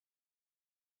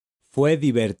Fue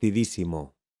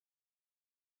divertidísimo.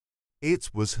 It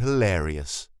was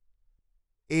hilarious.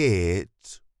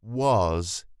 It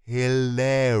was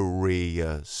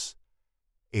hilarious.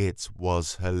 It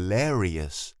was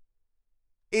hilarious.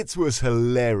 It was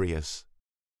hilarious.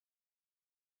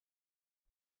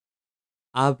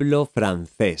 Hablo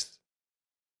francés.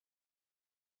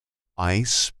 I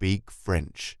speak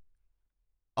French.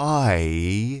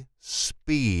 I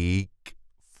speak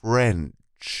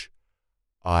French.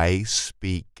 I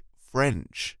speak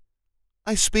French.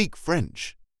 I speak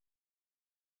French.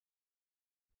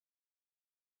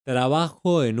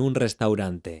 Trabajo en un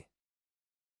restaurante.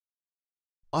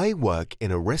 I work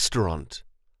in a restaurant.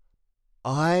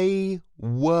 I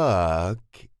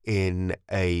work in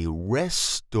a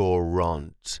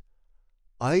restaurant.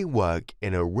 I work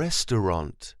in a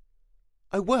restaurant.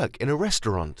 I work in a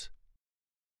restaurant.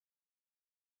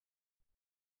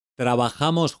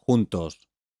 Trabajamos juntos.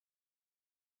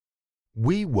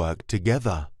 We work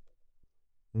together.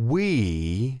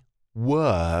 We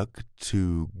work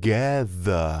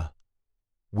together.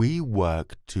 We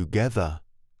work together.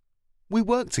 We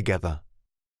work together.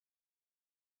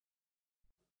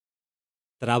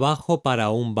 Trabajo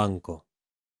para un banco.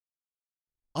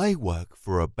 I work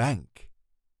for a bank.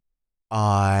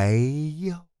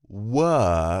 I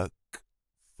work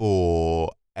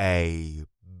for a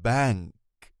bank.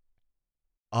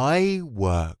 I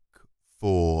work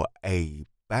for a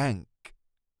bank.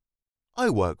 I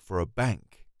work for a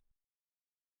bank.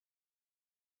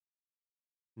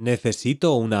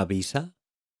 ¿Necesito una visa?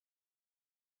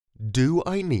 Do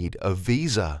I need a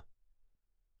visa?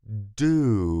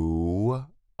 Do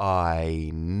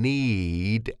I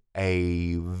need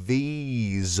a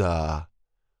visa?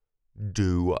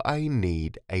 Do I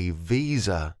need a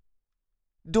visa?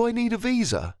 Do I need a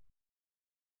visa?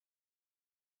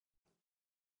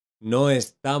 No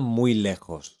está muy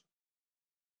lejos.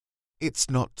 It's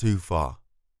not too far.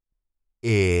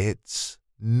 It's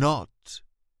not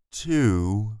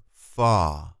too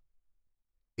far.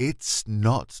 It's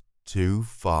not too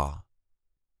far.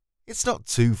 It's not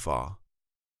too far.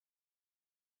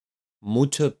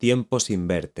 Mucho tiempo sin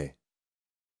verte.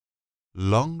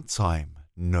 Long time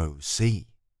no see.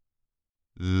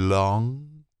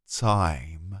 Long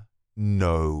time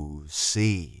no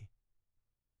see.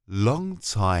 Long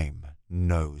time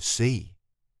no see.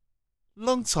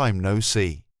 Long time no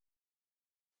see.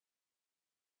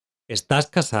 ¿Estás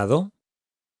casado?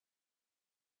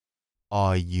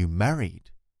 Are you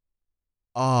married?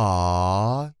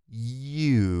 Are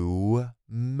you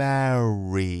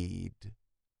married?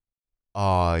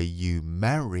 Are you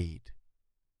married?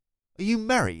 Are you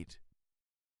married?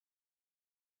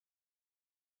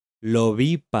 Lo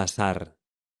vi pasar.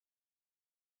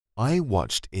 I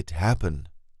watched it happen.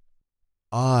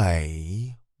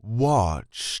 I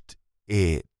watched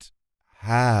it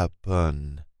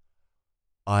happen.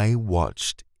 I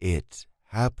watched it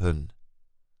happen.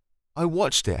 I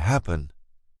watched it happen.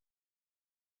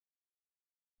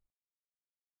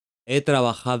 He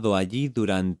trabajado allí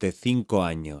durante 5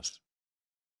 años.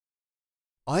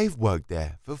 I've worked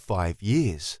there for 5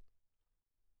 years.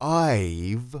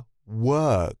 I've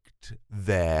worked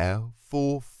there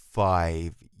for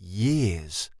 5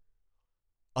 years.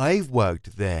 I've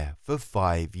worked there for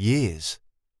 5 years.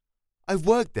 I've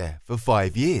worked there for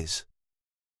 5 years.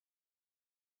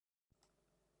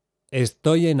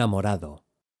 Estoy enamorado.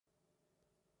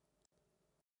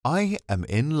 I am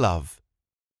in love.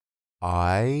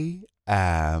 I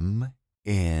am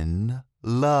in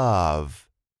love.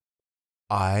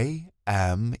 I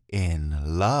am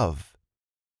in love.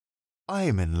 I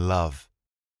am in love.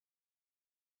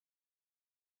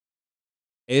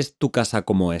 ¿Es tu casa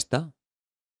como esta?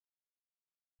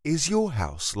 Is your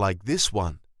house like this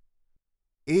one?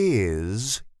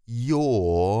 Is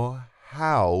your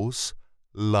house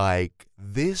like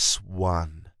this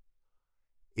one?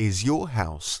 Is your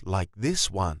house like this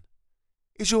one?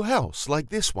 Is your house like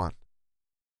this one?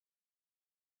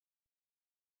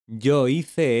 Yo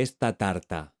hice esta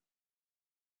tarta.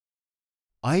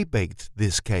 I baked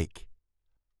this cake.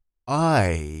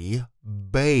 I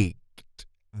baked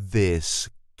this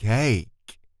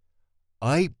cake.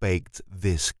 I baked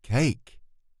this cake.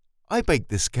 I baked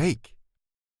this cake.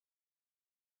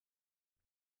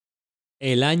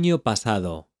 El año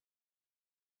pasado.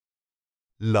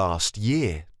 Last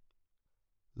year.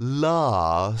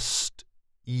 Last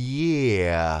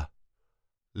year.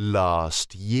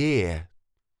 Last year.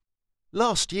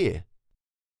 Last year.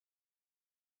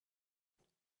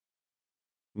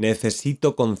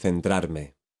 Necesito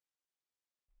concentrarme.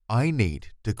 I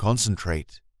need to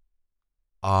concentrate.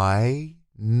 I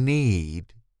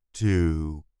need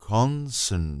to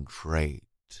concentrate.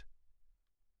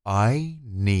 I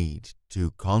need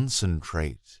to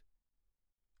concentrate.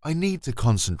 I need to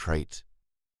concentrate.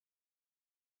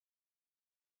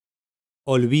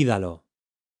 Olvídalo.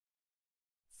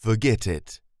 Forget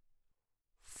it.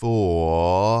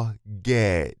 Forget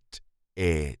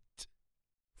it.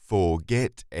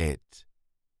 Forget it.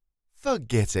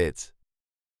 Forget it.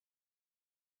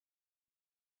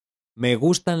 Me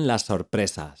gustan las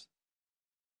sorpresas.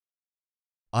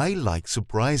 I like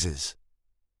surprises.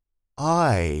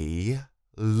 I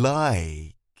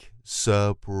like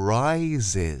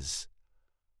surprises.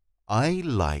 I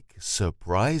like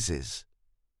surprises.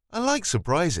 I like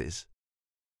surprises.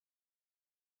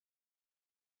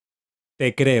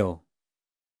 Te creo.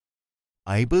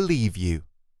 I believe you.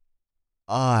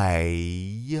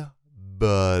 I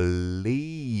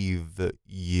believe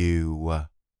you.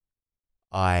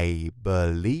 I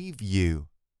believe you.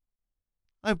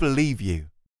 I believe you.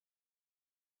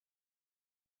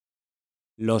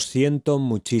 Lo siento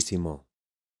muchísimo.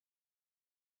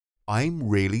 I'm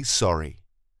really sorry.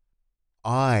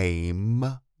 I'm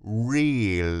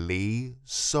really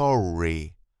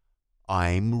sorry.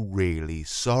 I'm really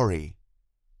sorry.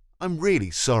 I'm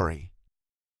really sorry.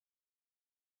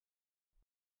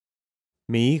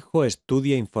 Mi hijo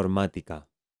estudia informática.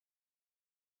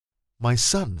 My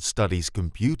son studies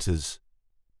computers.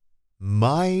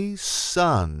 My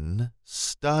son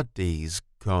studies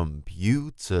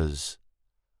computers.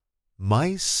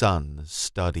 My son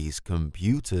studies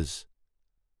computers.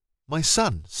 My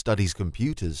son studies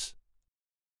computers.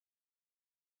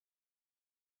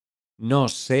 No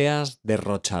seas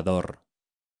derrochador.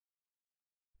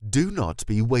 Do not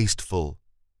be wasteful.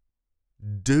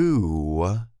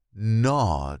 Do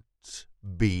not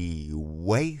be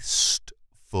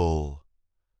wasteful.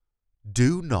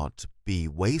 Do not be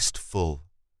wasteful.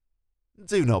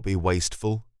 Do not be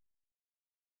wasteful.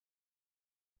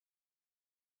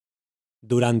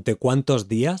 ¿Durante cuántos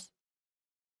días?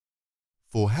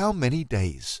 For how many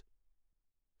days?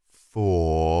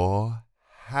 For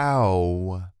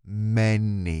how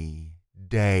many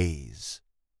days?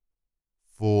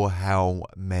 For how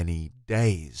many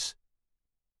days?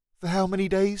 For how many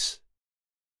days?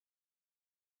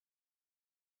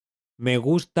 Me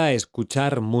gusta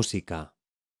escuchar música.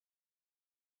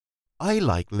 I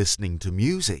like listening to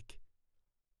music.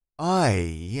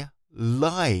 I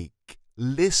like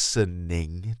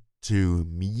listening to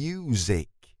music.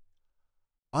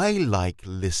 I like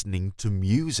listening to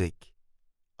music.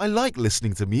 I like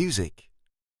listening to music.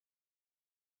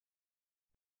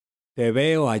 Te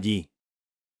veo allí.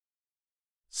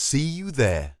 See you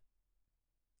there.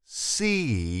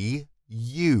 See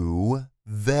you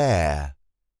there.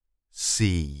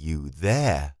 See you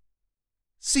there.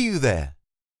 See you there.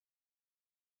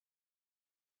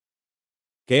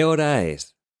 ¿Qué hora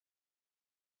es?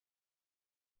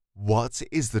 What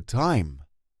is the time?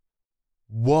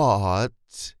 What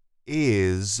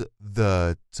is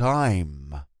the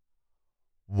time?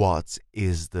 What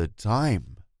is the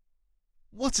time?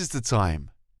 What is the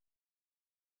time?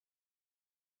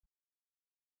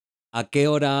 ¿A qué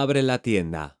hora abre la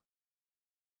tienda?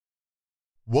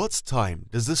 What time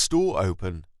does the store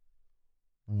open?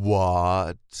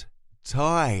 What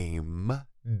time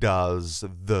does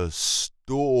the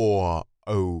store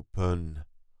open?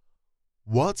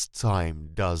 What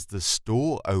time does the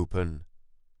store open?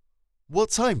 What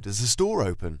time does the store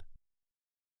open?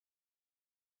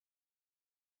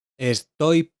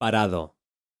 Estoy parado.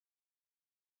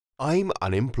 I'm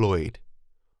unemployed.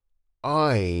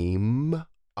 I'm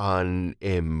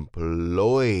unemployed.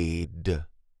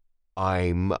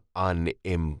 I'm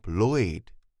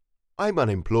unemployed. I'm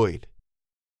unemployed.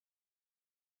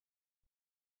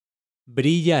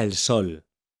 Brilla el sol.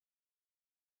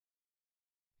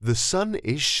 The sun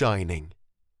is shining.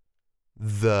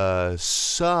 The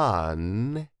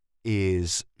sun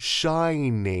is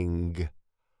shining.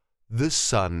 The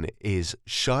sun is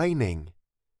shining.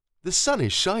 The sun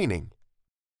is shining.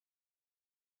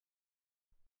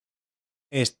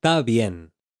 Está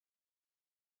bien.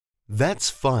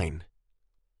 That's fine.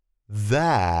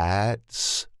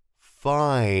 That's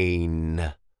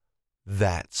fine.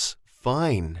 That's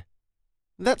fine.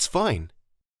 That's fine.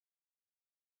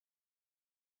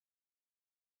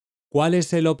 ¿Cuál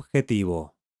es el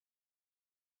objetivo?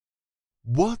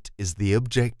 What is the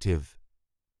objective?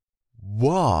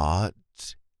 What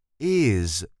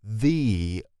is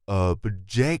the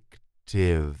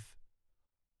objective?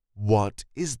 What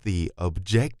is the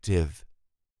objective?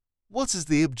 What is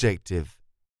the objective?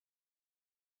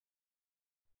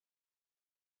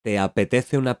 ¿Te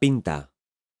apetece una pinta?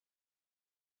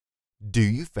 Do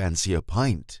you fancy a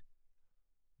pint?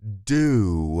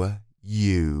 Do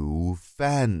you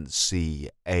fancy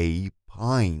a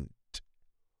pint?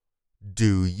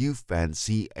 Do you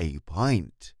fancy a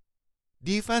pint?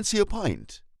 Do you fancy a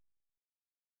pint?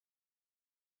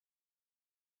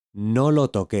 No lo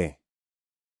toqué.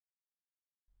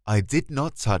 I did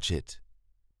not touch it.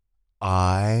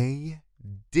 I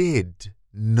did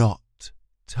not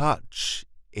touch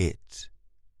it.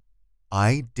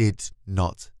 I did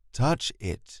not touch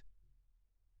it.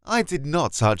 I did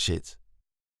not touch it.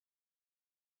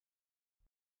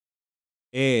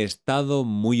 He estado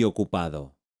muy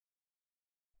ocupado.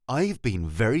 I've been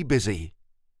very busy.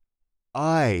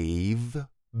 I've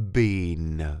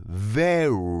been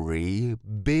very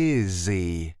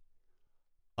busy.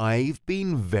 I've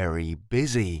been very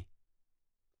busy.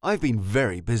 I've been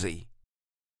very busy.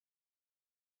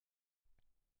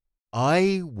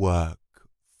 I work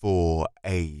for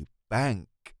a bank.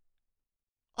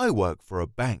 I work for a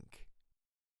bank.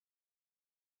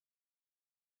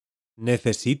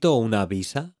 ¿Necesito una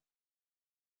visa?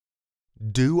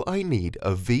 Do I need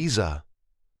a visa?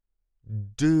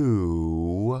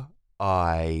 Do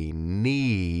I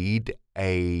need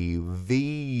a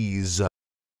visa?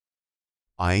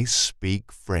 I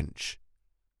speak French.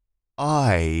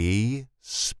 I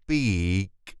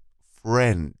speak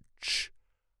French.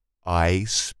 I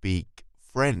speak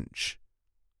French.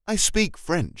 I speak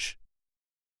French.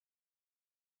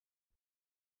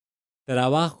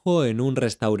 Trabajo en un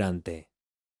restaurante.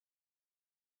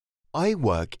 I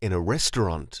work in a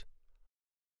restaurant.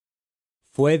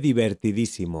 Fue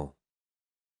divertidísimo.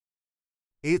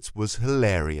 It was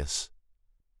hilarious.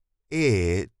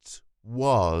 It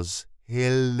was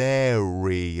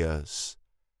hilarious.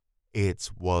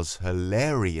 It was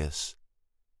hilarious.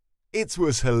 It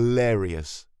was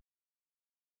hilarious.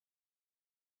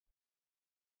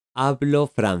 Hablo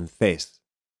francés.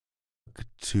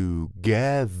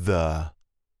 Together.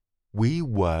 We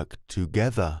work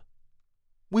together.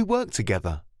 We work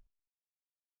together.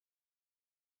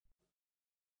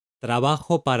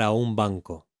 Trabajo para un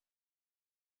banco.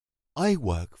 I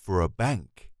work for a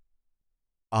bank.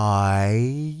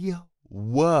 I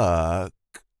work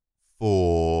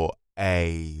for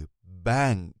a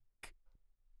bank.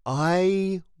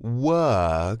 I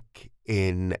work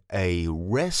in a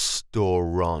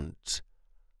restaurant.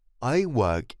 I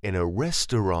work in a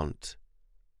restaurant.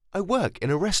 I work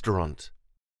in a restaurant.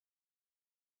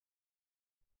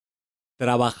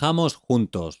 Trabajamos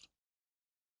juntos.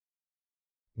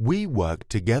 We work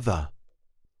together.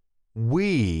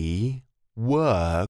 We work